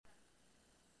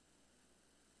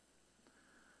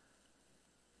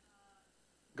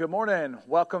Good morning.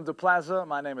 Welcome to Plaza.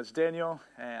 My name is Daniel,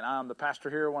 and I'm the pastor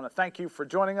here. I want to thank you for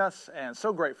joining us, and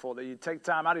so grateful that you take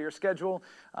time out of your schedule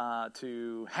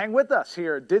to hang with us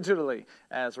here digitally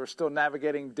as we're still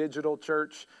navigating digital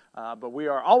church. But we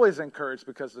are always encouraged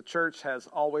because the church has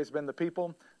always been the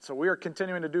people. So we are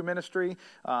continuing to do ministry.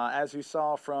 As you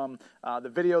saw from the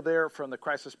video there from the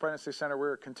Crisis Pregnancy Center,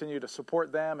 we're continue to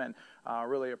support them and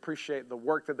really appreciate the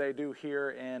work that they do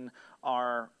here in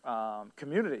our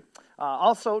community.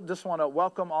 Also, just want to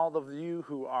welcome all of you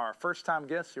who are first-time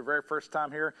guests, your very first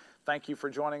time here. Thank you for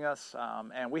joining us.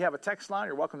 And we have a text line.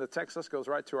 You're welcome to text us. It goes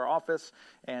right to our office.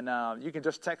 And you can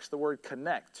just text the word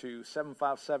CONNECT to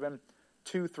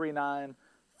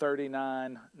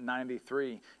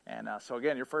 757-239-3993. And so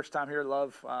again, your first time here,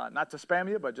 love not to spam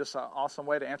you, but just an awesome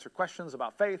way to answer questions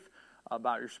about faith,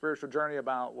 about your spiritual journey,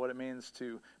 about what it means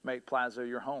to make Plaza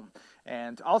your home.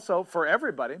 And also, for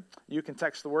everybody, you can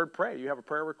text the word pray. You have a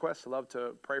prayer request, I'd love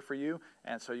to pray for you.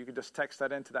 And so you can just text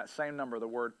that into that same number, the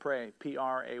word pray,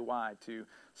 P-R-A-Y, to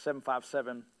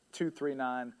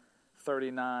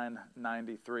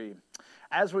 757-239-3993.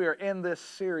 As we are in this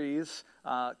series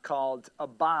called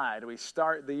Abide, we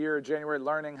start the year of January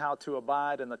learning how to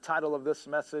abide, and the title of this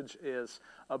message is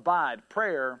Abide,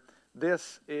 Prayer,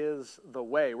 This is the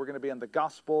Way. We're going to be in the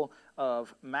Gospel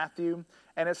of Matthew,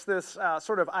 and it's this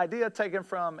sort of idea taken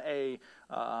from a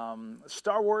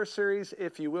Star Wars series,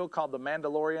 if you will, called The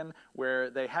Mandalorian, where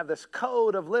they have this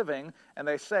code of living, and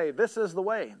they say, this is the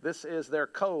way. This is their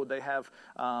code. They have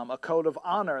a code of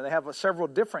honor. They have several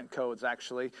different codes,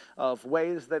 actually, of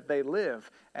ways that they live,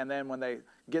 and then when they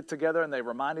get together and they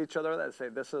remind each other, they say,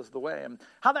 this is the way. And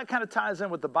how that kind of ties in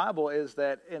with the Bible is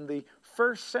that in the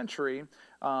first century,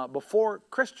 before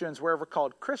Christians were ever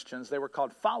called Christians, they were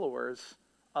called followers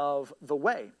of the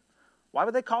way. Why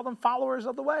would they call them followers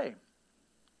of the way?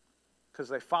 Because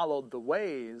they followed the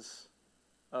ways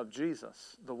of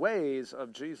Jesus, the ways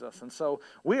of Jesus. And so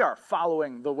we are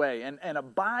following the way and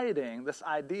abiding, this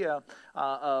idea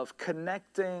of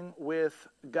connecting with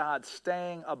God,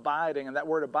 staying, abiding. And that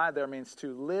word abide there means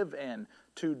to live in,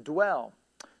 to dwell,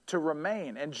 to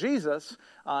remain. And Jesus,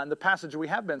 in the passage we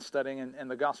have been studying in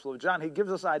the Gospel of John, he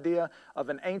gives us idea of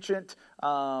an ancient,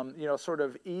 sort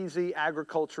of easy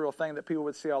agricultural thing that people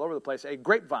would see all over the place, a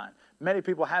grapevine. Many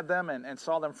people had them and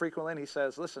saw them frequently. And he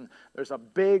says, listen, there's a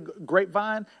big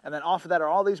grapevine, and then off of that are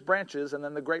all these branches, and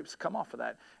then the grapes come off of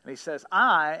that. And he says,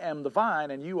 I am the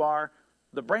vine, and you are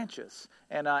the branches.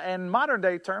 And in modern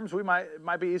day terms, we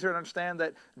might be easier to understand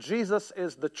that Jesus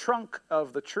is the trunk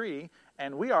of the tree,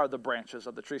 and we are the branches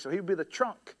of the tree. So he would be the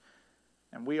trunk,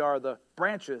 and we are the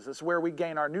branches. It's where we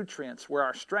gain our nutrients, where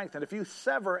our strength. And if you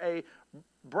sever a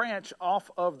branch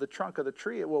off of the trunk of the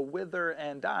tree, it will wither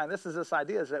and die. And this is this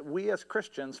idea is that we as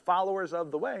Christians, followers of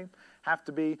the way, have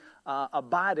to be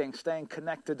abiding, staying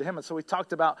connected to him. And so we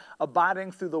talked about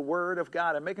abiding through the Word of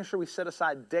God and making sure we set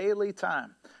aside daily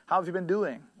time. How have you been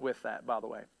doing with that, by the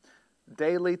way?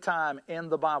 Daily time in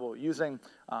the Bible, using,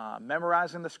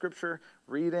 memorizing the Scripture,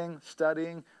 reading,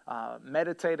 studying,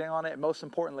 meditating on it, and most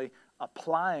importantly,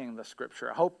 applying the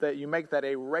Scripture. I hope that you make that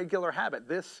a regular habit.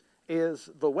 This is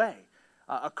the way.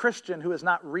 A Christian who is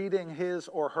not reading his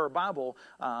or her Bible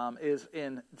is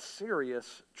in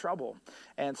serious trouble.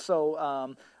 And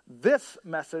so this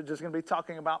message is going to be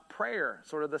talking about prayer,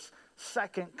 sort of this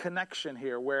second connection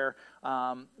here where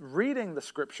reading the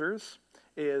Scriptures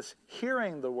is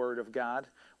hearing the Word of God.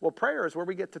 Well, prayer is where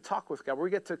we get to talk with God, where we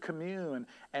get to commune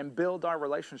and build our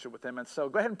relationship with him. And so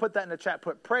go ahead and put that in the chat.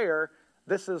 Put prayer,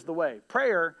 this is the way.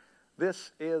 Prayer,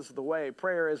 this is the way.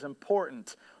 Prayer is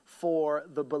important for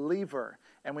the believer,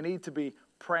 and we need to be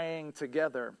praying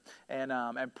together and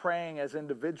praying as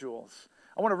individuals.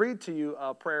 I want to read to you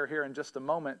a prayer here in just a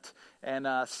moment and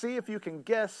see if you can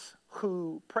guess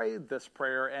who prayed this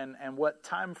prayer and what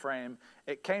time frame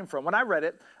it came from. When I read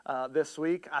it this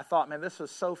week, I thought, man, this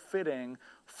is so fitting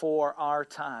for our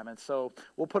time. And so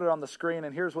we'll put it on the screen,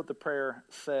 and here's what the prayer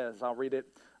says. I'll read it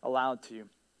aloud to you.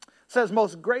 It says,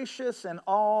 most gracious and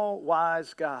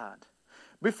all-wise God,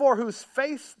 before whose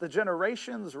face the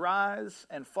generations rise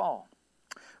and fall,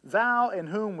 thou in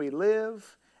whom we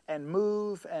live and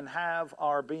move and have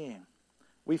our being,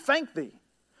 we thank thee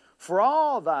for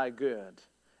all thy good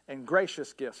and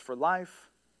gracious gifts, for life,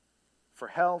 for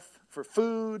health, for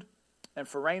food, and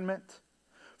for raiment,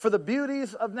 for the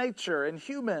beauties of nature and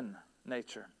human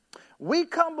nature. We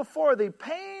come before thee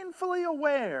painfully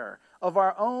aware of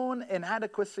our own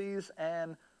inadequacies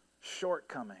and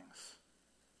shortcomings.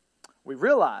 We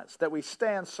realize that we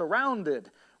stand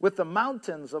surrounded with the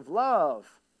mountains of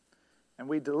love, and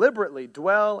we deliberately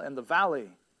dwell in the valley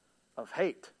of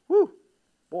hate. Woo!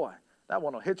 Boy, That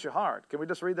one will hit you hard. Can we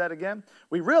just read that again?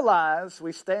 We realize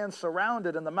we stand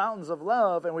surrounded in the mountains of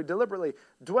love, and we deliberately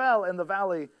dwell in the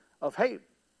valley of hate.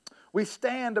 We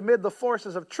stand amid the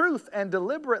forces of truth and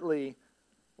deliberately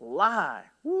lie.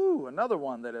 Woo, another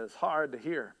one that is hard to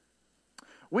hear.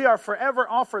 We are forever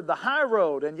offered the high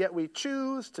road, and yet we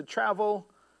choose to travel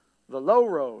the low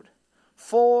road.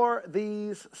 For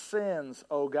these sins,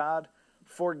 O God,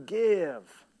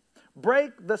 forgive.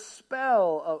 Break the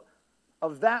spell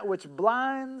of that which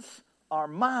blinds our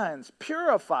minds.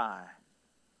 Purify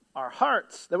our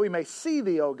hearts that we may see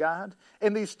thee, O God.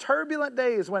 In these turbulent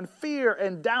days when fear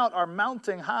and doubt are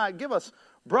mounting high, give us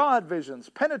broad visions,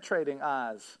 penetrating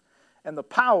eyes, and the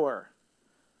power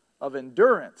of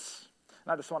endurance.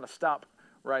 And I just want to stop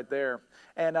right there.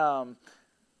 And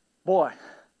boy,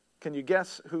 can you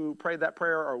guess who prayed that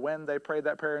prayer or when they prayed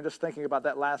that prayer? And just thinking about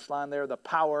that last line there, the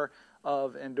power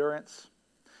of endurance.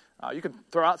 You can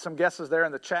throw out some guesses there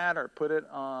in the chat or put it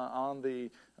on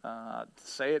the,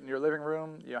 say it in your living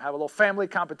room. You know, have a little family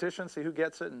competition, see who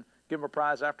gets it and give them a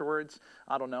prize afterwards.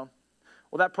 I don't know.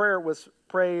 Well, that prayer was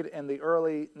prayed in the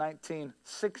early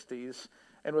 1960s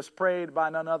and was prayed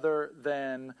by none other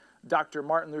than Dr.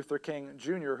 Martin Luther King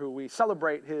Jr., who we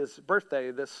celebrate his birthday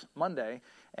this Monday.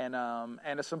 And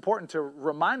it's important to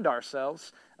remind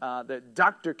ourselves that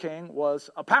Dr. King was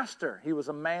a pastor. He was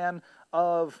a man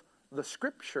of the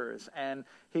Scriptures, and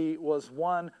he was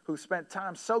one who spent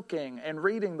time soaking and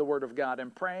reading the Word of God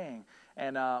and praying.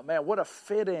 And man, what a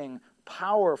fitting,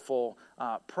 powerful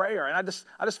prayer. And I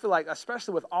just feel like,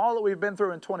 especially with all that we've been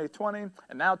through in 2020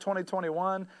 and now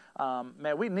 2021,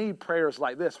 man, we need prayers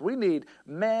like this. We need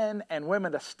men and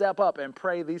women to step up and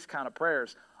pray these kind of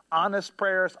prayers. Honest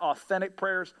prayers, authentic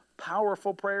prayers,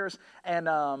 powerful prayers. And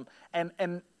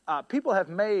people have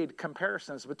made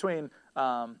comparisons between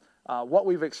what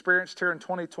we've experienced here in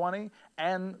 2020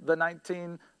 and the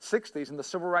 1960s and the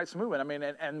civil rights movement. I mean,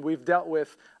 and we've dealt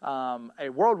with a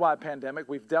worldwide pandemic.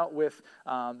 We've dealt with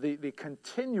the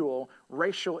continual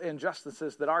racial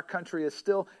injustices that our country is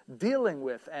still dealing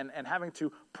with and having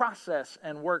to process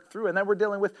and work through. And then we're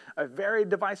dealing with a very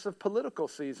divisive political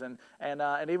season.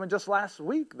 And even just last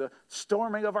week, the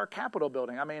storming of our Capitol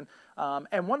building. I mean,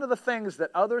 and one of the things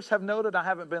that others have noted, I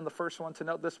haven't been the first one to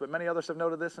note this, but many others have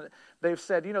noted this, and they've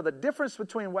said, you know, the difference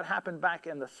between what happened back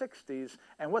in the 60s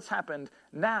and what's happened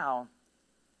now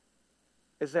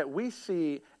is that we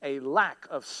see a lack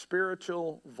of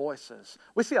spiritual voices.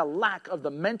 We see a lack of the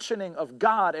mentioning of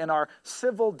God in our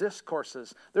civil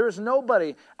discourses. There is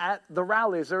nobody at the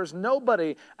rallies. There is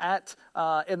nobody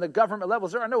in the government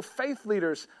levels. There are no faith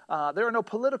leaders. There are no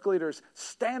political leaders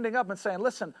standing up and saying,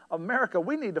 listen, America,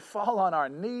 we need to fall on our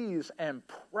knees and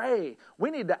pray. We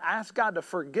need to ask God to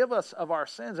forgive us of our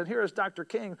sins. And here is Dr.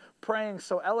 King praying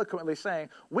so eloquently, saying,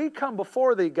 we come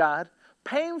before thee, God,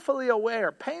 painfully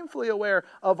aware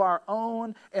of our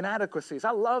own inadequacies. I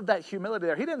love that humility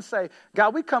there. He didn't say,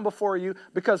 God, we come before you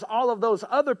because all of those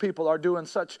other people are doing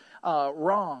such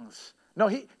wrongs. No,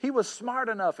 he was smart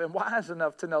enough and wise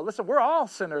enough to know, listen, we're all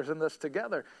sinners in this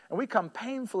together, and we come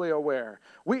painfully aware.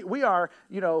 We are,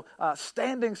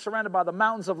 standing surrounded by the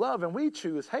mountains of love, and we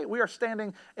choose, hey, we are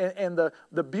standing in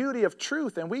the beauty of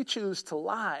truth, and we choose to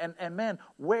lie. And man,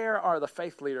 where are the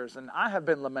faith leaders? And I have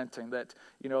been lamenting that,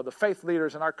 the faith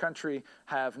leaders in our country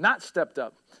have not stepped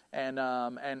up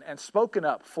and spoken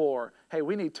up for, hey,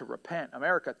 we need to repent.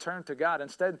 America, turn to God.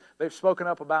 Instead, they've spoken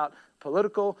up about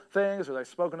political things, or they've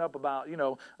spoken up about,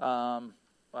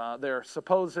 their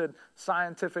supposed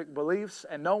scientific beliefs,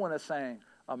 and no one is saying,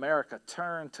 America,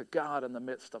 turn to God in the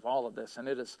midst of all of this. And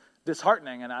it is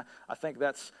disheartening, and I think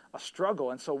that's a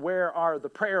struggle. And so where are the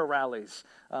prayer rallies?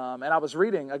 And I was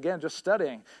reading, again, just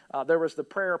studying. There was the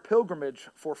prayer pilgrimage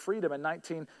for freedom in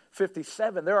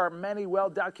 1957. There are many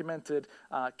well-documented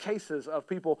cases of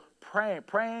people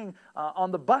praying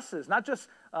on the buses, not just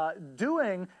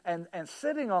doing and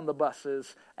sitting on the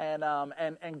buses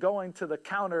and going to the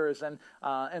counters and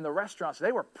in the restaurants.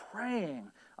 They were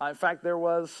praying. In fact, there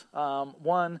was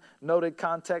one noted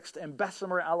context in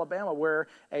Bessemer, Alabama, where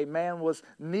a man was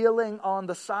kneeling on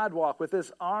the sidewalk with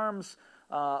his arms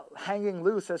hanging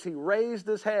loose as he raised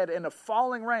his head in a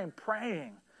falling rain,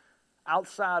 praying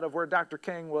outside of where Dr.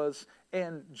 King was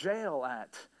in jail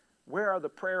at. Where are the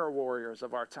prayer warriors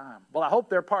of our time? Well, I hope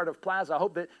they're part of Plaza. I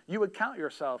hope that you would count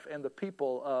yourself in the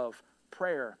people of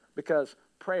prayer, because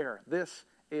prayer, this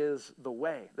is the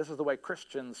way. This is the way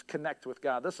Christians connect with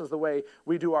God. This is the way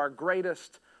we do our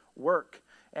greatest work.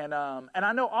 And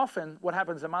I know often what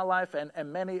happens in my life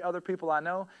and many other people I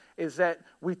know is that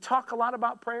we talk a lot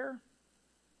about prayer,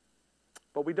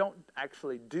 but we don't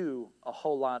actually do a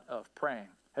whole lot of praying.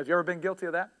 Have you ever been guilty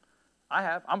of that? I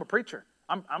have. I'm a preacher.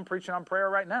 I'm preaching on prayer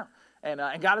right now. And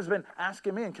God has been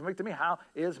asking me and convicting me, how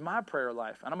is my prayer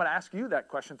life? And I'm going to ask you that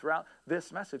question throughout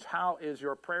this message. How is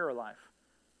your prayer life?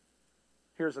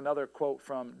 Here's another quote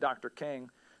from Dr.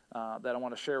 King that I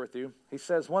want to share with you. He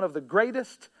says, one of the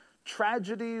greatest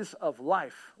tragedies of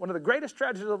life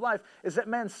is that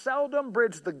men seldom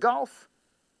bridge the gulf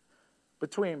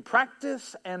between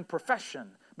practice and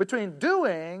profession, between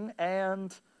doing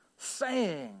and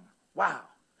saying. Wow.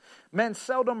 Men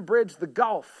seldom bridge the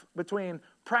gulf between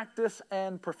practice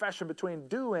and profession, between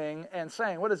doing and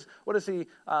saying. What is he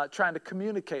trying to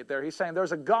communicate there? He's saying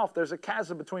there's a gulf, there's a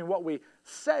chasm between what we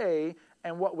say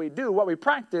and what we do, what we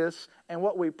practice and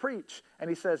what we preach. And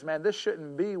he says, man, this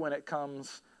shouldn't be when it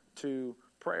comes to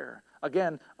prayer.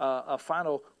 Again, a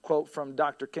final quote from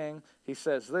Dr. King. He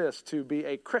says this, to be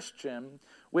a Christian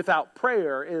without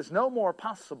prayer is no more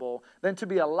possible than to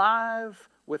be alive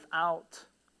without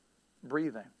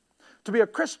breathing. To be a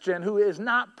Christian who is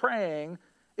not praying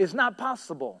is not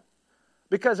possible,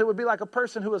 because it would be like a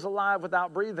person who is alive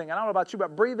without breathing. And I don't know about you,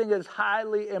 but breathing is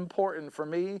highly important for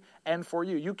me and for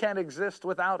you. You can't exist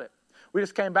without it. We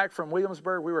just came back from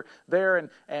Williamsburg. We were there,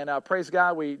 and praise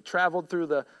God, we traveled through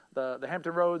the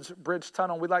Hampton Roads Bridge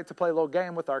Tunnel. We like to play a little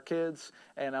game with our kids,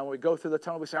 and when we go through the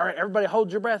tunnel, we say, all right, everybody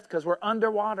hold your breath because we're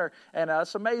underwater. And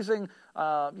it's amazing,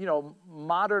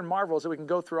 modern marvels that we can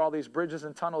go through all these bridges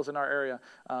and tunnels in our area.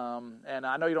 And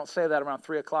I know you don't say that around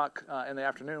 3 o'clock in the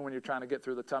afternoon when you're trying to get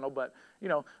through the tunnel, but,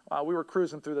 we were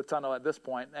cruising through the tunnel at this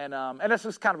point. And this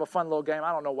is kind of a fun little game.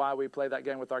 I don't know why we play that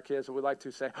game with our kids, but we like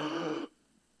to say,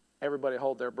 everybody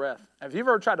hold their breath. And if you've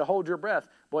ever tried to hold your breath,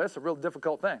 boy, it's a real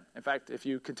difficult thing. In fact, if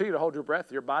you continue to hold your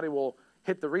breath, your body will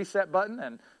hit the reset button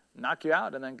and knock you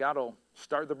out, and then God will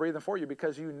start the breathing for you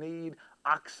because you need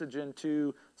oxygen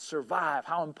to survive.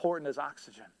 How important is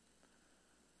oxygen?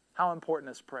 How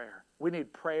important is prayer? We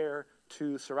need prayer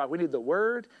to survive. We need the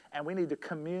Word, and we need to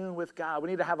commune with God. We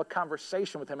need to have a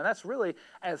conversation with Him. And that's really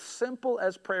as simple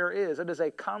as prayer is. It is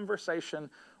a conversation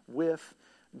with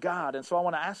God. And so I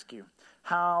want to ask you,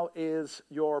 how is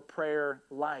your prayer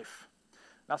life?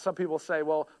 Now, some people say,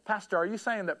 well, Pastor, are you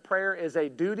saying that prayer is a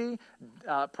duty?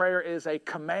 Prayer is a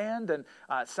command? And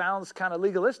it sounds kind of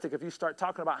legalistic if you start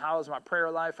talking about how is my prayer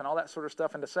life and all that sort of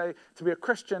stuff. And to say, to be a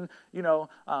Christian,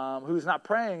 who's not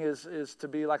praying is to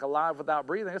be like alive without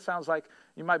breathing. It sounds like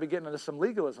you might be getting into some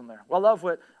legalism there. Well, I love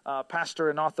what pastor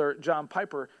and author John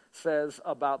Piper says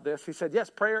about this. He said, yes,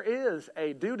 prayer is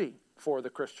a duty for the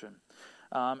Christian.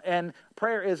 And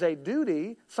prayer is a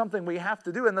duty, something we have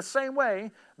to do in the same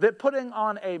way that putting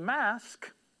on a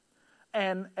mask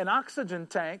and an oxygen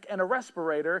tank and a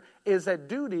respirator is a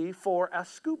duty for a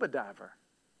scuba diver.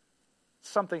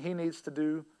 Something he needs to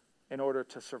do in order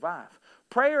to survive.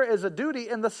 Prayer is a duty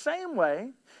in the same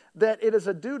way that it is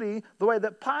a duty the way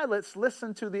that pilots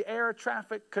listen to the air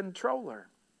traffic controller.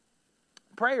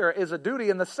 Prayer is a duty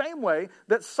in the same way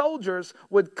that soldiers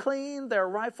would clean their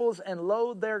rifles and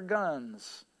load their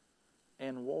guns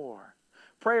in war.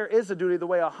 Prayer is a duty the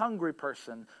way a hungry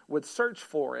person would search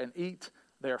for and eat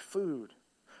their food.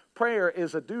 Prayer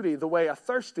is a duty the way a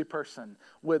thirsty person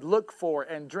would look for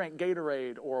and drink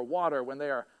Gatorade or water when they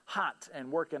are hot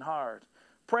and working hard.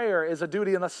 Prayer is a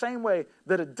duty in the same way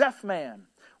that a deaf man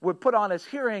would put on his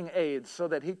hearing aids so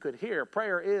that he could hear.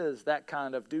 Prayer is that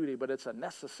kind of duty, but it's a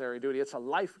necessary duty. It's a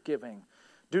life-giving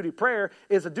duty. Prayer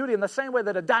is a duty in the same way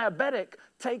that a diabetic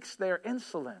takes their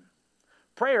insulin.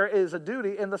 Prayer is a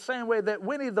duty in the same way that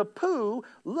Winnie the Pooh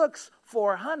looks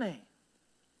for honey.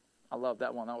 I love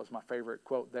that one. That was my favorite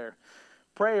quote there.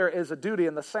 Prayer is a duty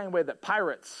in the same way that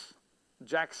pirates,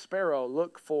 Jack Sparrow,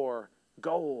 look for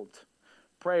gold.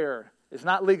 Prayer is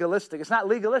not legalistic. It's not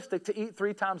legalistic to eat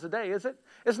 3 times a day, is it?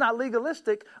 It's not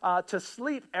legalistic to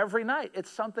sleep every night. It's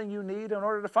something you need in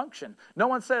order to function. No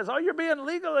one says, "Oh, you're being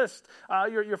legalist.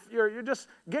 You're just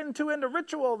getting too into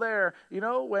ritual there."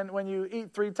 When you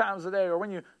eat 3 times a day or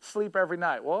when you sleep every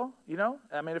night. Well,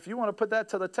 if you want to put that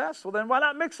to the test, well, then why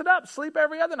not mix it up? Sleep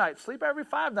every other night. Sleep every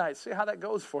 5 nights. See how that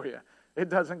goes for you. It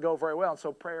doesn't go very well. And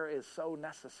so prayer is so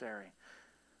necessary.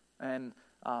 And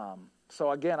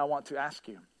so again, I want to ask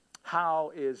you,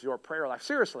 how is your prayer life?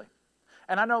 Seriously.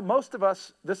 And I know most of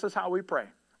us, this is how we pray,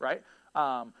 right?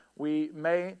 We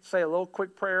may say a little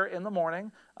quick prayer in the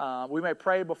morning. We may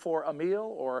pray before a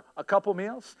meal or a couple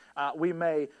meals. We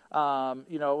may,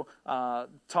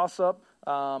 toss up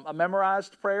a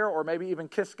memorized prayer or maybe even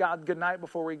kiss God goodnight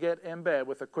before we get in bed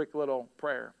with a quick little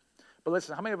prayer. But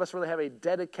listen, how many of us really have a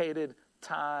dedicated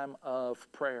time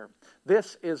of prayer?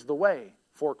 This is the way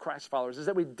for Christ followers is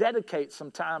that we dedicate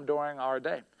some time during our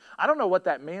day. I don't know what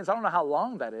that means. I don't know how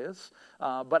long that is,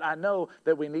 but I know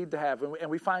that we need to have, and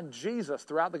we find Jesus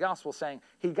throughout the gospel saying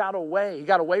he got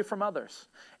away from others,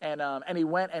 and he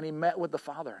went and he met with the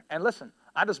Father. And listen,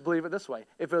 I just believe it this way.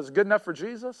 If it was good enough for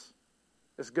Jesus,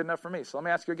 it's good enough for me. So let me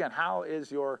ask you again, how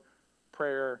is your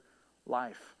prayer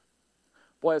life?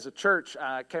 Boy, as a church,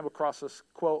 I came across this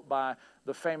quote by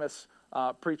the famous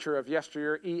preacher of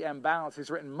yesteryear, E.M. Bounds. He's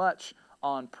written much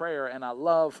on prayer, and I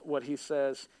love what he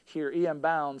says here. E.M.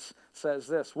 Bounds says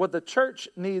this: what the church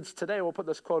needs today, we'll put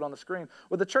this quote on the screen,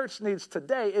 what the church needs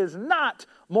today is not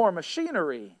more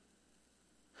machinery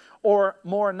or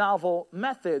more novel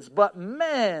methods, but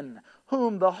men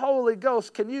whom the Holy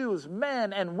Ghost can use,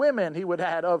 men and women, he would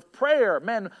add, of prayer,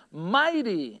 men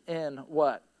mighty in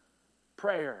what?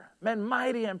 Prayer. Men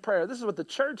mighty in prayer. This is what the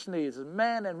church needs, is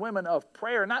men and women of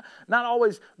prayer. Not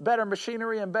always better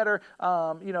machinery and better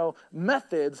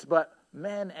methods, but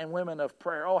men and women of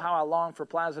prayer. Oh, how I long for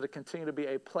Plaza to continue to be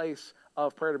a place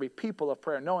of prayer, to be people of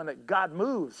prayer, knowing that God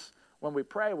moves when we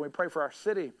pray for our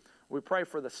city, we pray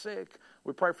for the sick,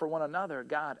 we pray for one another.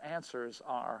 God answers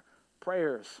our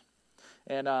prayers.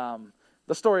 And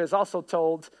the story is also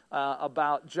told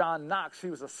about John Knox.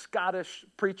 He was a Scottish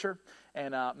preacher,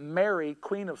 and Mary,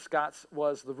 Queen of Scots,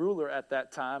 was the ruler at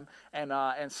that time,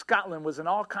 and Scotland was in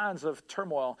all kinds of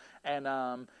turmoil, and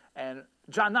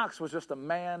John Knox was just a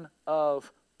man of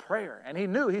prayer, and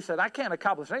he said, I can't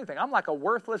accomplish anything. I'm like a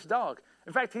worthless dog.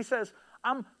 In fact, he says,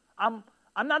 I'm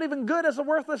not even good as a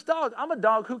worthless dog. I'm a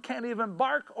dog who can't even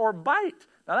bark or bite.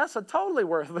 Now that's a totally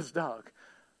worthless dog.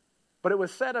 But it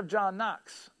was said of John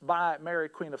Knox by Mary,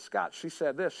 Queen of Scots. She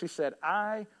said this. She said,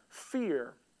 I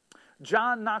fear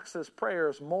John Knox's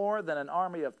prayers more than an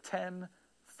army of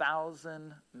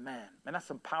 10,000 men. And that's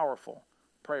some powerful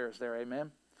prayers there, amen?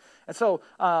 And so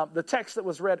the text that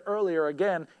was read earlier,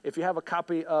 again, if you have a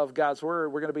copy of God's Word,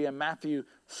 we're going to be in Matthew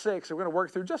 6. We're going to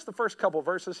work through just the first couple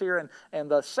verses here.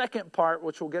 And the second part,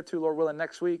 which we'll get to, Lord willing,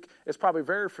 next week, is probably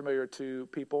very familiar to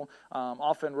people,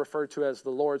 often referred to as the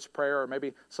Lord's Prayer, or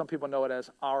maybe some people know it as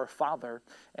Our Father.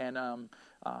 And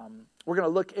we're going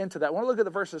to look into that. We're going to look at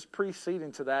the verses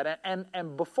preceding to that.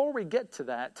 And before we get to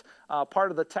that,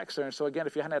 part of the text there, and so again,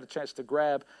 if you hadn't had a chance to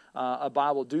grab a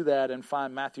Bible, do that and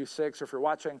find Matthew 6. Or if you're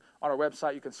watching on our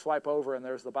website, you can swipe over and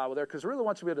there's the Bible there, because we really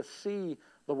want you to be able to see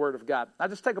the Word of God. Not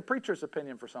just take a preacher's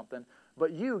opinion for something,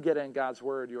 but you get in God's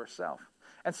Word yourself.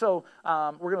 And so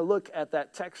we're going to look at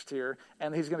that text here,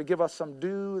 and he's going to give us some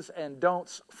do's and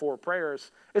don'ts for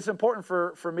prayers. It's important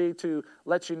for me to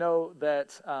let you know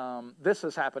that this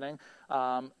is happening.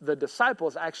 The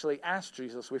disciples actually asked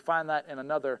Jesus. We find that in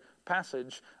another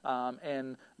passage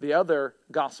in the other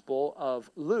gospel of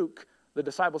Luke. The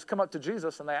disciples come up to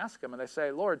Jesus and they ask him, and they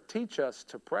say, Lord, teach us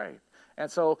to pray. And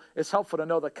so it's helpful to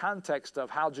know the context of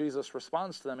how Jesus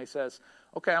responds to them. He says,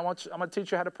 okay, I'm going to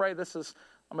teach you how to pray.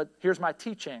 Here's my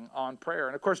teaching on prayer.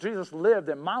 And of course, Jesus lived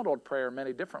and modeled prayer in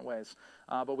many different ways.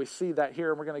 But we see that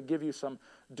here, and we're going to give you some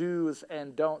do's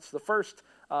and don'ts. The first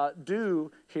do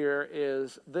here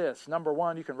is this. Number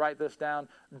one, you can write this down.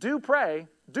 Do pray,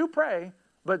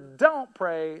 but don't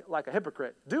pray like a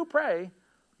hypocrite. Do pray,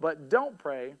 but don't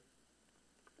pray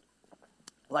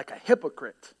like a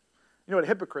hypocrite. You know what a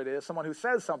hypocrite is? Someone who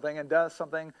says something and does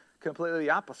something completely the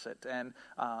opposite. And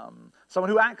someone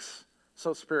who acts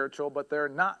so spiritual, but they're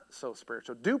not so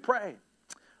spiritual. Do pray,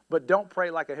 but don't pray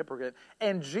like a hypocrite.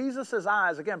 In Jesus'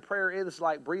 eyes, again, prayer is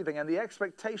like breathing, and the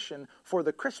expectation for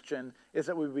the Christian is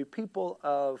that we be people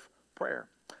of prayer.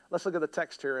 Let's look at the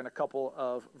text here in a couple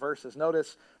of verses.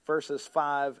 Notice verses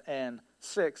 5 and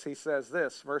 6. He says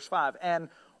this, verse 5, and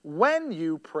when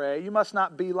you pray, you must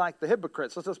not be like the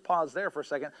hypocrites. Let's just pause there for a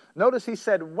second. Notice he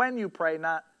said when you pray,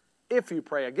 not if you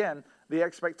pray. Again, the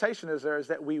expectation is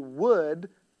that we would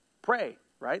pray,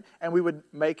 right? And we would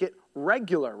make it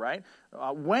regular, right?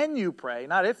 When you pray,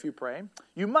 not if you pray,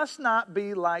 you must not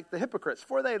be like the hypocrites,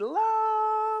 for they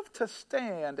love to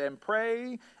stand and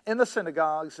pray in the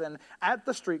synagogues and at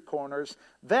the street corners,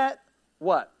 that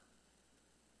what?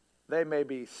 They may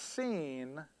be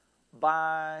seen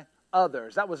by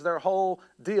others. That was their whole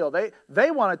deal.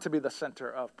 They wanted to be the center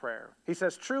of prayer. He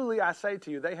says, truly I say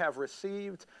to you, they have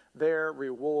received their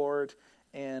reward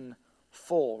in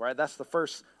full, right? That's the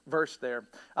first verse there.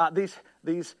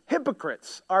 These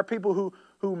hypocrites are people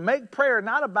who make prayer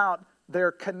not about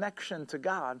their connection to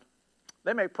God.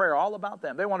 They make prayer all about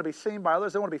them. They want to be seen by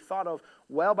others. They want to be thought of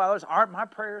well by others. Aren't my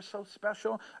prayers so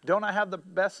special? Don't I have the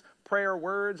best prayer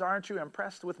words? Aren't you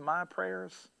impressed with my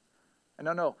prayers? And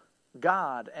no.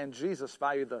 God and Jesus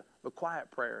value the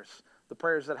quiet prayers, the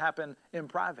prayers that happen in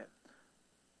private.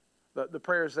 The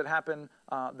prayers that happen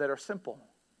that are simple.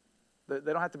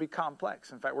 They don't have to be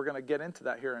complex. In fact, we're going to get into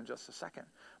that here in just a second.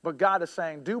 But God is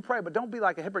saying, do pray, but don't be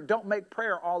like a hypocrite. Don't make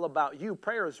prayer all about you.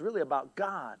 Prayer is really about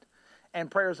God.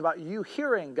 And prayer is about you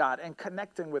hearing God and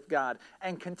connecting with God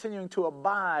and continuing to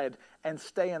abide and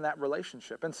stay in that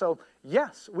relationship. And so,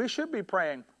 yes, we should be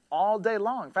praying all day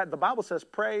long. In fact, the Bible says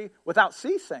pray without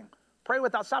ceasing. Pray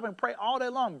without stopping. Pray all day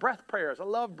long. Breath prayers. I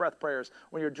love breath prayers.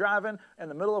 When you're driving in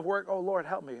the middle of work, oh, Lord,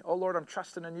 help me. Oh, Lord, I'm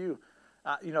trusting in you.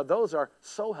 Those are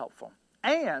so helpful.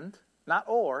 And, not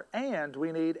or, and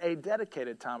we need a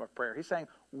dedicated time of prayer. He's saying,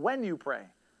 when you pray,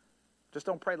 just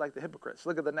don't pray like the hypocrites.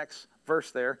 Look at the next verse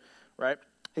there, right?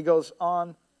 He goes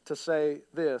on to say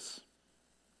this.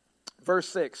 Verse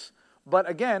 6. But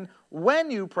again,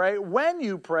 when you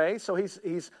pray, so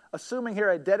he's assuming here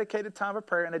a dedicated time of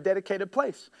prayer in a dedicated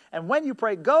place. And when you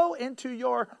pray, go into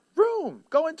your room.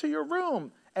 Go into your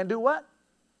room and do what?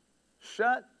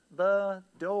 Shut the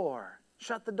door.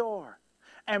 Shut the door.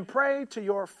 And pray to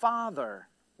your Father.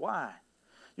 Why?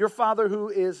 Your Father who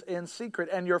is in secret,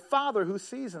 and your Father who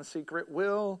sees in secret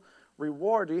will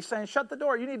reward you. He's saying, shut the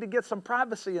door. You need to get some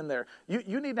privacy in there.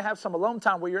 You need to have some alone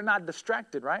time where you're not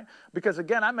distracted, right? Because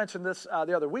again, I mentioned this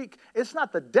the other week. It's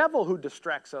not the devil who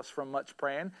distracts us from much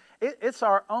praying. It's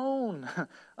our own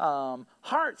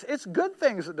hearts. It's good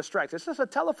things that distract us. It's just a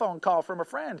telephone call from a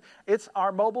friend. It's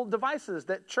our mobile devices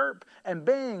that chirp and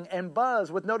bing and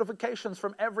buzz with notifications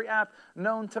from every app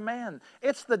known to man.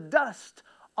 It's the dust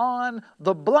on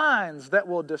the blinds that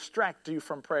will distract you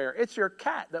from prayer. It's your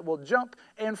cat that will jump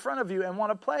in front of you and want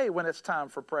to play when it's time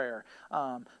for prayer.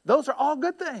 Those are all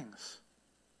good things.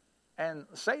 And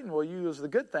Satan will use the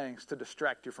good things to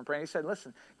distract you from praying. He said,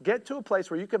 listen, get to a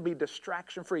place where you can be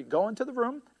distraction-free. Go into the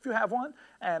room, if you have one,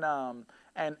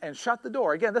 and shut the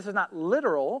door. Again, this is not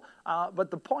literal, but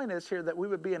the point is here that we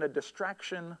would be in a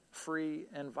distraction-free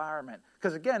environment.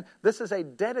 Because again, this is a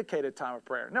dedicated time of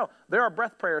prayer. No, there are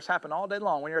breath prayers happen all day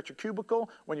long. When you're at your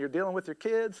cubicle, when you're dealing with your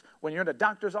kids, when you're in a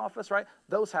doctor's office, right?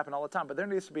 Those happen all the time. But there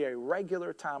needs to be a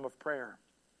regular time of prayer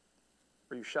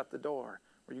where you shut the door,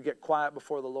 where you get quiet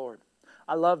before the Lord.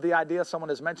 I love the idea. Someone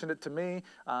has mentioned it to me,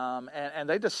 and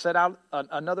they just set out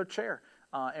another chair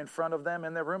in front of them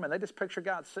in their room, and they just picture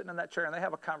God sitting in that chair, and they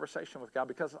have a conversation with God,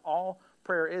 because all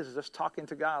prayer is just talking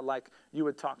to God like you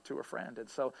would talk to a friend. And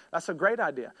so that's a great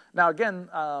idea. Now, again,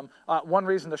 one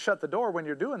reason to shut the door when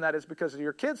you're doing that is because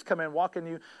your kids come in, walk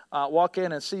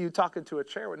in and see you talking to a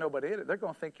chair with nobody in it. They're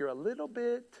going to think you're a little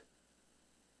bit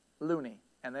loony.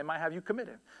 And they might have you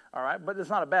committed, all right? But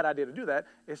it's not a bad idea to do that.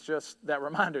 It's just that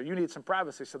reminder. You need some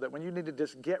privacy so that when you need to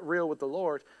just get real with the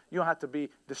Lord, you don't have to be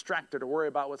distracted or worry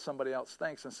about what somebody else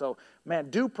thinks. And so, man,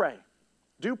 do pray.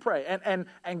 Do pray. And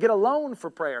get alone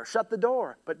for prayer. Shut the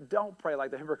door. But don't pray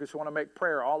like the hypocrites who want to make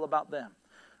prayer all about them,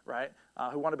 right?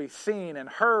 Who want to be seen and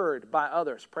heard by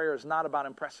others. Prayer is not about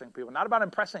impressing people. Not about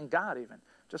impressing God even.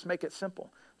 Just make it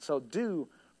simple. So do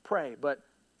pray, but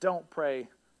don't pray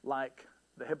like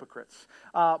the hypocrites.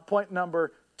 Point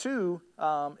number 2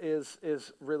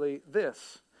 is really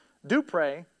this. Do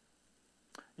pray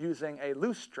using a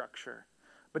loose structure,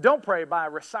 but don't pray by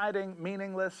reciting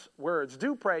meaningless words.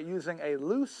 Do pray using a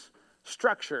loose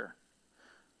structure,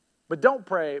 but don't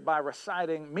pray by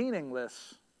reciting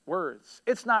meaningless words.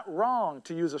 It's not wrong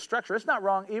to use a structure. It's not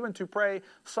wrong even to pray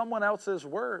someone else's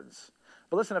words.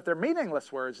 But listen, if they're meaningless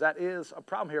words, that is a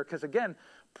problem here, because again,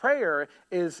 prayer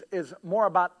is more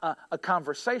about a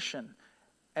conversation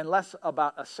and less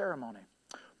about a ceremony.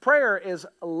 Prayer is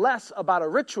less about a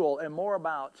ritual and more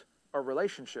about a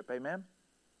relationship. Amen?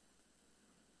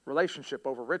 Relationship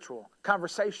over ritual.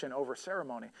 Conversation over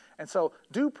ceremony. And so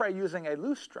do pray using a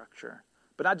loose structure,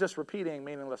 but not just repeating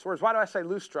meaningless words. Why do I say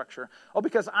loose structure? Oh,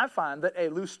 because I find that a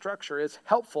loose structure is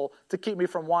helpful to keep me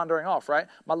from wandering off, right?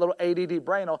 My little ADD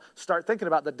brain will start thinking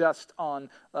about the dust on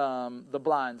the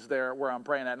blinds there where I'm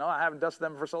praying at. No, I haven't dusted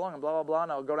them for so long, and blah, blah, blah.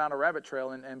 And I'll go down a rabbit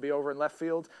trail and be over in left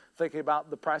field thinking about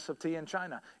the price of tea in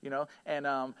China, and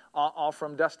all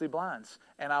from dusty blinds.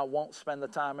 And I won't spend the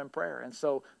time in prayer. And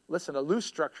so, listen, a loose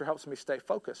structure helps me stay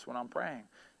focused when I'm praying.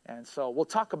 And so we'll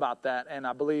talk about that, and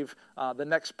I believe the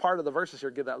next part of the verses here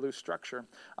give that loose structure.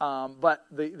 But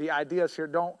the idea is here,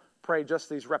 don't pray just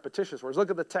these repetitious words.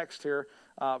 Look at the text here,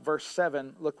 verse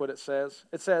 7. Look what it says.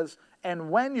 It says,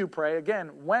 and when you pray,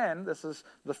 again, when, this is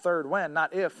the third when,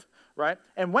 not if, right?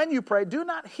 And when you pray, do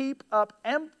not heap up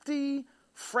empty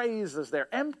phrases there,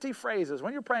 empty phrases.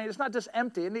 When you're praying, it's not just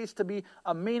empty. It needs to be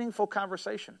a meaningful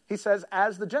conversation. He says,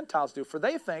 as the Gentiles do, for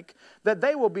they think that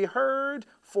they will be heard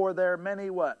for their many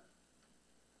what?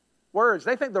 Words.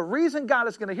 They think the reason God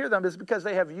is going to hear them is because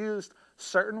they have used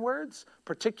certain words,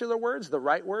 particular words, the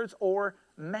right words, or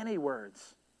many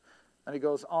words. And he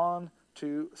goes on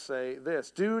to say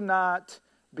this. Do not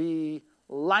be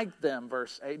like them,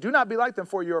 verse 8. Do not be like them,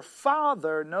 for your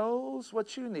Father knows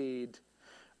what you need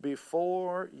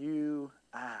before you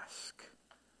ask.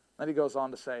 Then he goes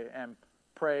on to say, and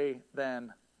pray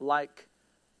then like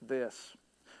this.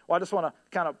 Well, I just want to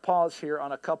kind of pause here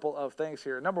on a couple of things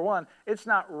here. Number one, it's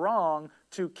not wrong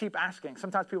to keep asking.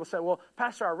 Sometimes people say, well,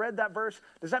 Pastor, I read that verse.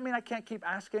 Does that mean I can't keep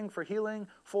asking for healing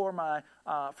for my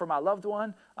loved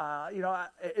one?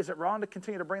 Is it wrong to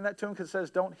continue to bring that to him because it says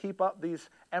don't heap up these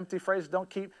empty phrases, don't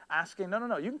keep asking?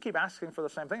 No. You can keep asking for the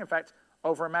same thing. In fact,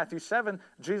 over in Matthew 7,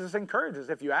 Jesus encourages,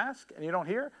 if you ask and you don't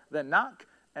hear, then knock.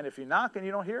 And if you knock and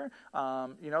you don't hear,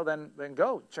 then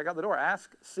go. Check out the door.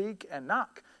 Ask, seek, and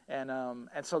knock. And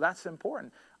so that's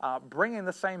important. Bringing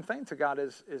the same thing to God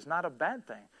is not a bad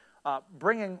thing.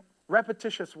 Bringing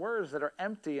repetitious words that are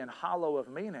empty and hollow of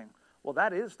meaning, well,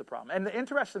 that is the problem. And the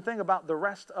interesting thing about the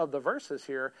rest of the verses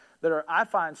here that I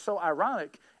find so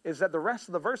ironic is that the rest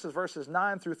of the verses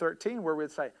 9 through 13, where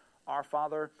we'd say, Our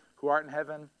Father who art in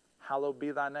heaven, hallowed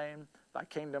be thy name. Thy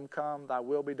kingdom come, thy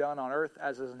will be done on earth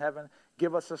as is in heaven.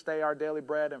 Give us this day our daily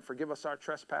bread, and forgive us our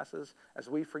trespasses as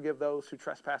we forgive those who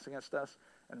trespass against us.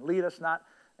 And lead us not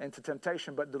into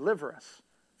temptation, but deliver us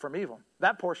from evil.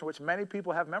 That portion which many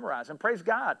people have memorized. And praise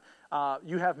God,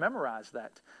 you have memorized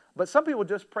that. But some people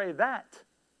just pray that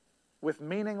with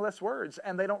meaningless words,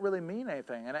 and they don't really mean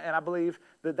anything. And I believe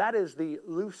that is the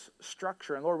loose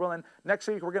structure. And Lord willing, next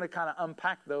week we're going to kind of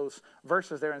unpack those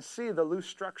verses there and see the loose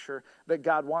structure that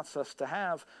God wants us to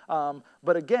have.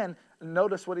 But again,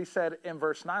 notice what he said in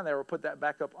verse 9 there. We'll put that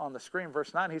back up on the screen.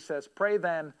 Verse 9, he says, pray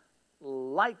then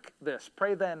like this.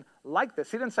 Pray then like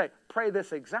this. He didn't say, pray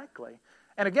this exactly.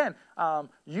 And again,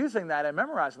 using that and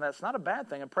memorizing that's not a bad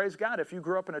thing. And praise God if you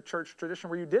grew up in a church tradition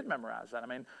where you did memorize that. I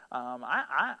mean,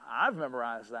 I've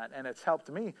memorized that, and it's helped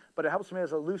me. But it helps me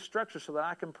as a loose structure so that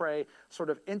I can pray sort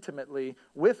of intimately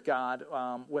with God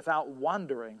without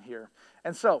wandering here.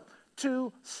 And so,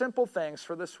 2 simple things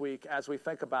for this week as we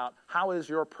think about how is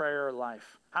your prayer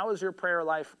life? How is your prayer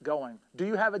life going? Do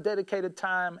you have a dedicated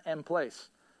time and place?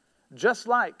 Just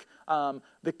like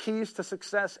the keys to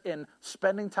success in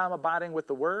spending time abiding with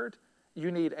the Word,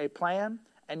 you need a plan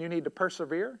and you need to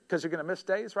persevere because you're going to miss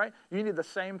days, right? You need the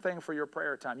same thing for your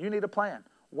prayer time. You need a plan.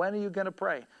 When are you going to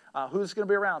pray? Who's going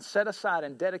to be around? Set aside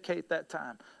and dedicate that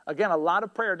time. Again, a lot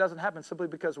of prayer doesn't happen simply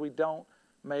because we don't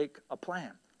make a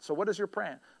plan. So what is your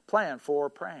plan for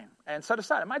praying? And set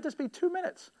aside. It might just be 2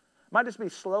 minutes. It might just be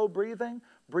slow breathing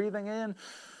in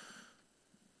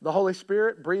the Holy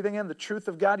Spirit, breathing in the truth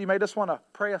of God. You may just want to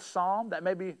pray a psalm. That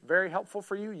may be very helpful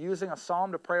for you, using a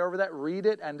psalm to pray over that. Read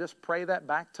it and just pray that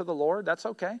back to the Lord. That's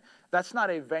okay. That's not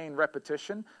a vain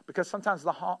repetition because sometimes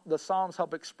the psalms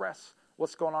help express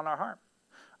what's going on in our heart.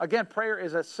 Again, prayer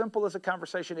is as simple as a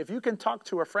conversation. If you can talk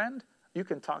to a friend, you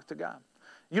can talk to God.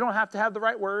 You don't have to have the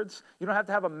right words. You don't have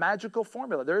to have a magical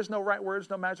formula. There is no right words,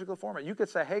 no magical formula. You could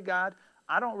say, hey, God,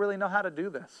 I don't really know how to do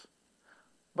this,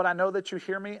 but I know that you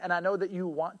hear me, and I know that you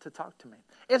want to talk to me.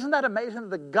 Isn't that amazing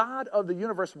that the God of the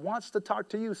universe wants to talk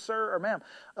to you, sir or ma'am?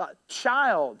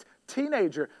 Child,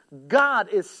 teenager, God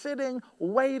is sitting,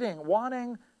 waiting,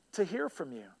 wanting to hear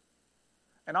from you.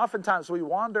 And oftentimes we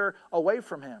wander away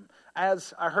from him.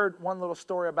 As I heard one little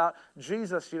story about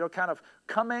Jesus, kind of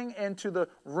coming into the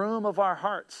room of our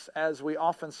hearts, as we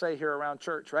often say here around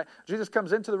church, right? Jesus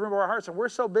comes into the room of our hearts, and we're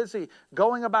so busy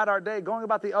going about our day, going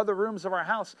about the other rooms of our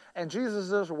house, and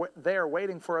Jesus is there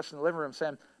waiting for us in the living room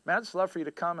saying, man, I'd just love for you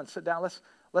to come and sit down.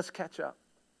 Let's catch up.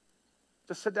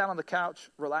 Just sit down on the couch,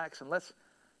 relax, and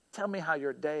tell me how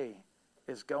your day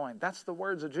is going. That's the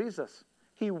words of Jesus.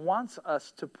 He wants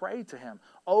us to pray to him.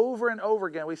 Over and over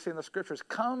again, we see in the scriptures,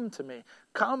 come to me,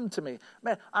 come to me.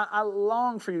 Man, I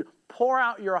long for you. Pour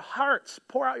out your hearts,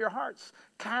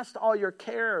 cast all your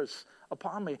cares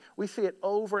upon me. We see it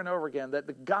over and over again that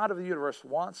the God of the universe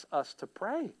wants us to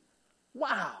pray.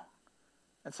 Wow.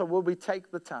 And so will we take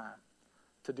the time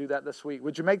to do that this week?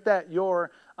 Would you make that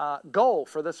your goal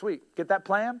for this week? Get that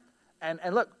plan?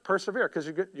 And look, persevere, because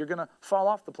you're going to fall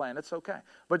off the plan. It's okay.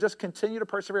 But just continue to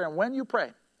persevere. And when you pray,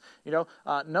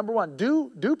 number one,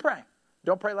 do pray.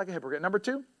 Don't pray like a hypocrite. Number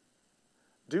 2,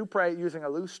 do pray using a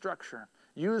loose structure.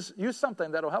 Use something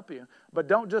that'll help you. But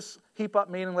don't just heap up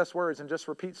meaningless words and just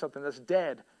repeat something that's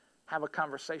dead. Have a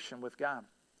conversation with God.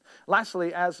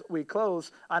 Lastly, as we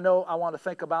close, I know I want to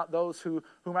think about those who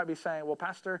might be saying, well,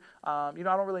 Pastor, I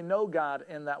don't really know God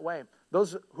in that way.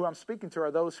 Those who I'm speaking to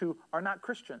are those who are not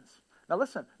Christians. Now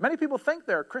listen, many people think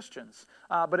they're Christians,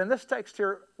 but in this text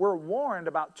here, we're warned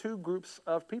about two groups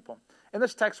of people. In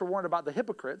this text, we're warned about the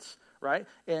hypocrites, right?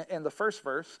 In the first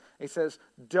verse, he says,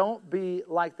 don't be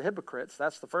like the hypocrites.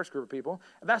 That's the first group of people.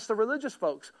 And that's the religious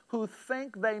folks who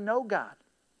think they know God.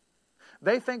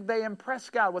 They think they impress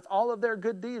God with all of their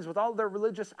good deeds, with all of their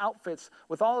religious outfits,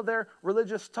 with all of their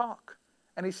religious talk.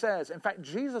 And he says, in fact,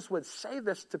 Jesus would say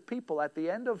this to people at the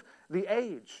end of the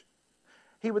age.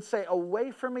 He would say, away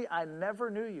from me, I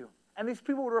never knew you. And these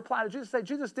people would reply to Jesus, say,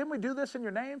 Jesus, didn't we do this in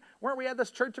your name? Weren't we at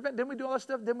this church event? Didn't we do all this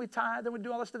stuff? Didn't we tithe? Didn't we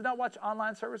do all this stuff? Did not watch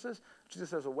online services?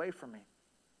 Jesus says, away from me.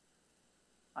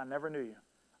 I never knew you.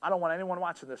 I don't want anyone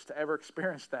watching this to ever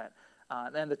experience that.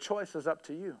 And the choice is up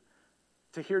to you.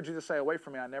 To hear Jesus say, away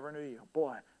from me, I never knew you.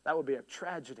 Boy, that would be a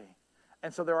tragedy.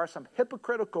 And so there are some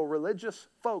hypocritical religious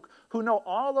folk who know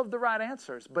all of the right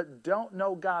answers, but don't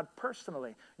know God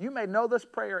personally. You may know this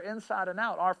prayer inside and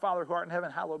out. Our Father who art in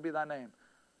heaven, hallowed be thy name.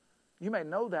 You may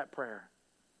know that prayer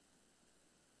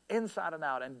inside and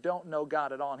out and don't know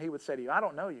God at all. And he would say to you, I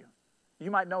don't know you.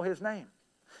 You might know his name.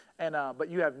 But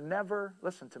you have never,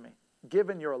 listen to me,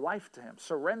 given your life to him,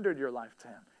 surrendered your life to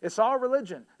him. It's all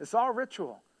religion. It's all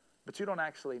ritual. But you don't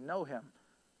actually know him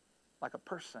like a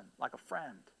person, like a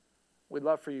friend. We'd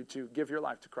love for you to give your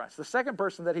life to Christ. The second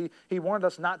person that he warned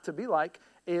us not to be like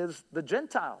is the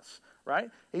Gentiles, right?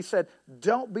 He said,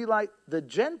 don't be like the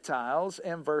Gentiles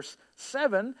in verse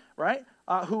 7, right?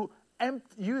 Who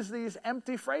use these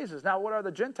empty phrases. Now, what are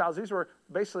the Gentiles? These were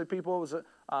basically people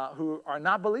who are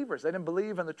not believers. They didn't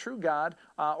believe in the true God,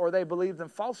 or they believed in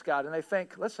false God. And they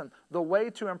think, listen, the way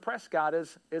to impress God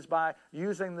is by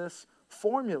using this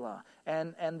formula.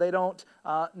 And they don't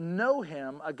know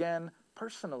him, again,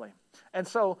 personally. And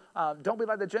so don't be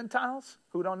like the Gentiles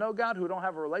who don't know God, who don't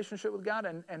have a relationship with God,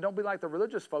 and don't be like the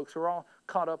religious folks who are all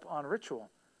caught up on ritual.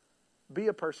 Be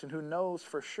a person who knows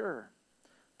for sure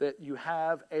that you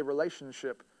have a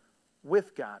relationship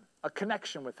with God, a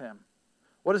connection with him.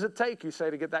 What does it take, you say,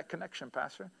 to get that connection,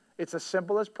 Pastor? It's as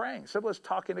simple as praying, simple as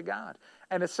talking to God.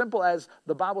 And as simple as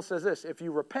the Bible says this, if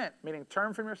you repent, meaning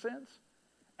turn from your sins,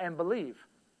 and believe,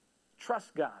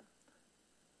 trust God,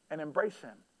 and embrace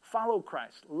him, follow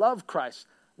Christ, love Christ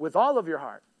with all of your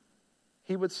heart,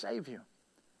 he would save you.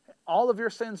 All of your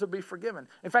sins would be forgiven.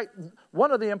 In fact,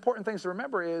 one of the important things to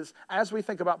remember is, as we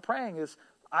think about praying, is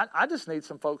I just need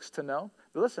some folks to know,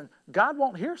 listen, God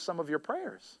won't hear some of your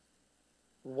prayers.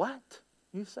 What?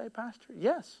 You say, Pastor?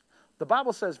 Yes. The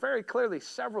Bible says very clearly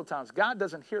several times, God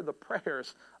doesn't hear the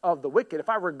prayers of the wicked. If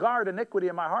I regard iniquity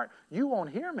in my heart, you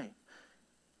won't hear me.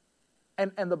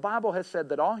 And the Bible has said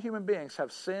that all human beings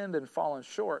have sinned and fallen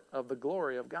short of the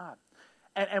glory of God.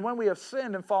 And when we have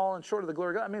sinned and fallen short of the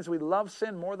glory of God, that means we love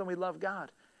sin more than we love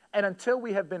God. And until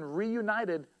we have been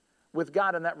reunited with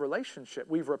God in that relationship,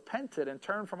 we've repented and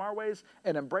turned from our ways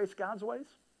and embraced God's ways,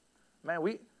 man,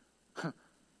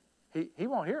 he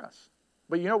won't hear us.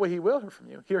 But you know what he will hear from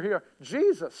you? He'll hear,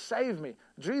 Jesus, save me.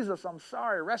 Jesus, I'm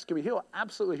sorry, rescue me. He'll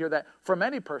absolutely hear that from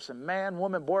any person, man,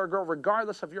 woman, boy, or girl,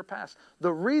 regardless of your past.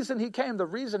 The reason he came, the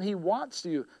reason he wants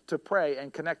you to pray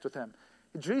and connect with him.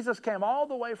 Jesus came all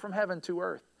the way from heaven to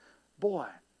earth, boy,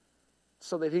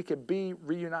 so that he could be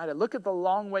reunited. Look at the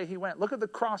long way he went. Look at the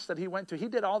cross that he went to. He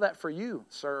did all that for you,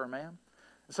 sir or ma'am.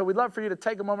 So we'd love for you to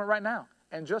take a moment right now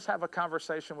and just have a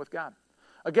conversation with God.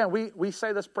 Again, we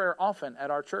say this prayer often at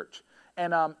our church.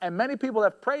 And many people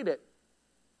have prayed it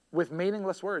with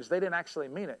meaningless words. They didn't actually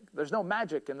mean it. There's no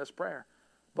magic in this prayer.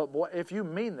 But boy, if you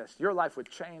mean this, your life would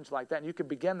change like that. And you could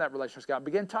begin that relationship with God.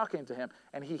 Begin talking to him.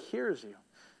 And he hears you.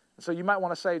 So you might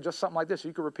want to say just something like this.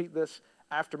 You could repeat this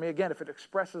after me again. If it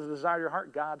expresses the desire of your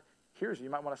heart, God hears you. You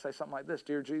might want to say something like this.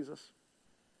 Dear Jesus,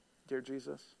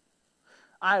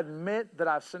 I admit that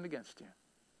I've sinned against you.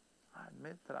 I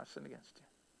admit that I've sinned against you.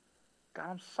 God,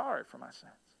 I'm sorry for my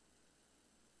sins.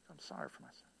 I'm sorry for my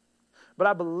sins. But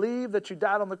I believe that you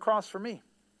died on the cross for me.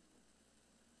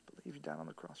 I believe you died on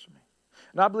the cross for me.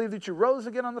 And I believe that you rose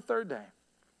again on the third day.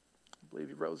 I believe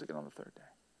you rose again on the third day.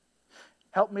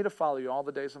 Help me to follow you all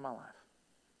the days of my life.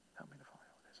 Help me to follow you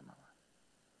all the days of my life.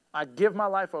 I give my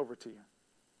life over to you.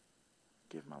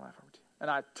 Give my life over to you.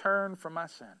 And I turn from my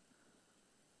sin.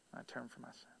 I turn from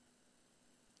my sin.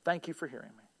 Thank you for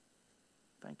hearing me.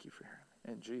 Thank you for hearing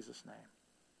me. In Jesus'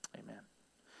 name, amen.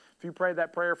 If you prayed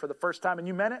that prayer for the first time and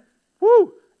you meant it,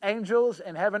 woo! Angels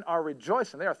in heaven are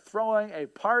rejoicing. They are throwing a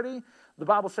party. The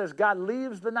Bible says God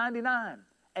leaves the 99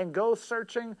 and goes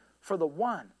searching for the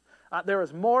one. There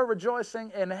is more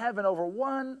rejoicing in heaven over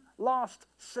one lost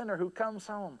sinner who comes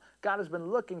home. God has been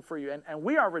looking for you, and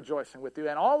we are rejoicing with you,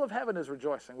 and all of heaven is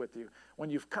rejoicing with you when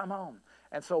you've come home.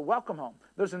 And so welcome home.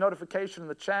 There's a notification in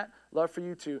the chat. Love for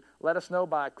you to let us know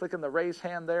by clicking the raise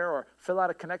hand there or fill out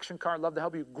a connection card. Love to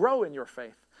help you grow in your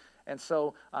faith. And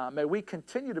so may we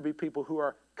continue to be people who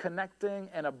are connecting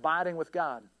and abiding with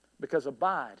God, because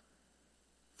abide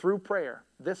through prayer.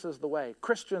 This is the way.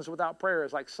 Christians without prayer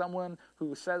is like someone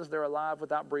who says they're alive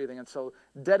without breathing. And so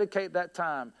dedicate that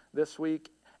time this week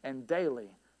and daily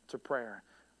to prayer.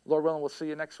 Lord willing, we'll see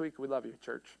you next week. We love you,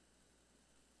 church.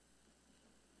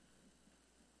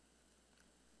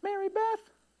 Mary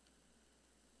Beth.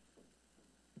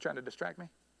 You trying to distract me?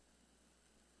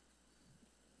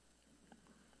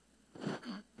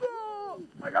 Oh,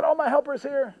 I got all my helpers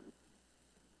here.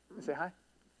 Say hi.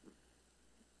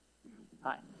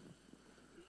 Hi.